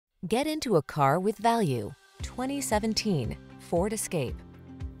Get into a car with value. 2017 Ford Escape.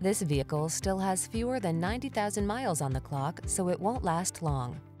 This vehicle still has fewer than 90,000 miles on the clock, so it won't last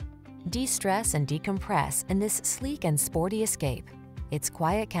long. De-stress and decompress in this sleek and sporty Escape. Its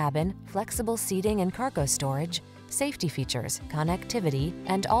quiet cabin, flexible seating and cargo storage, safety features, connectivity,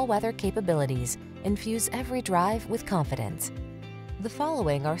 and all-weather capabilities infuse every drive with confidence. The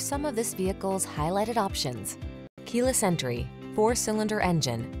following are some of this vehicle's highlighted options: keyless entry, 4-cylinder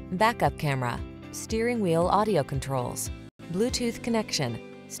engine, backup camera, steering wheel audio controls, Bluetooth connection,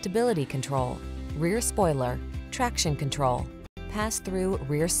 stability control, rear spoiler, traction control, pass-through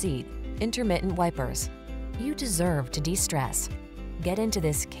rear seat, intermittent wipers. You deserve to de-stress. Get into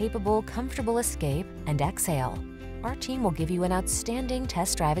this capable, comfortable Escape and exhale. Our team will give you an outstanding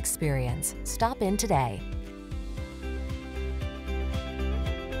test drive experience. Stop in today.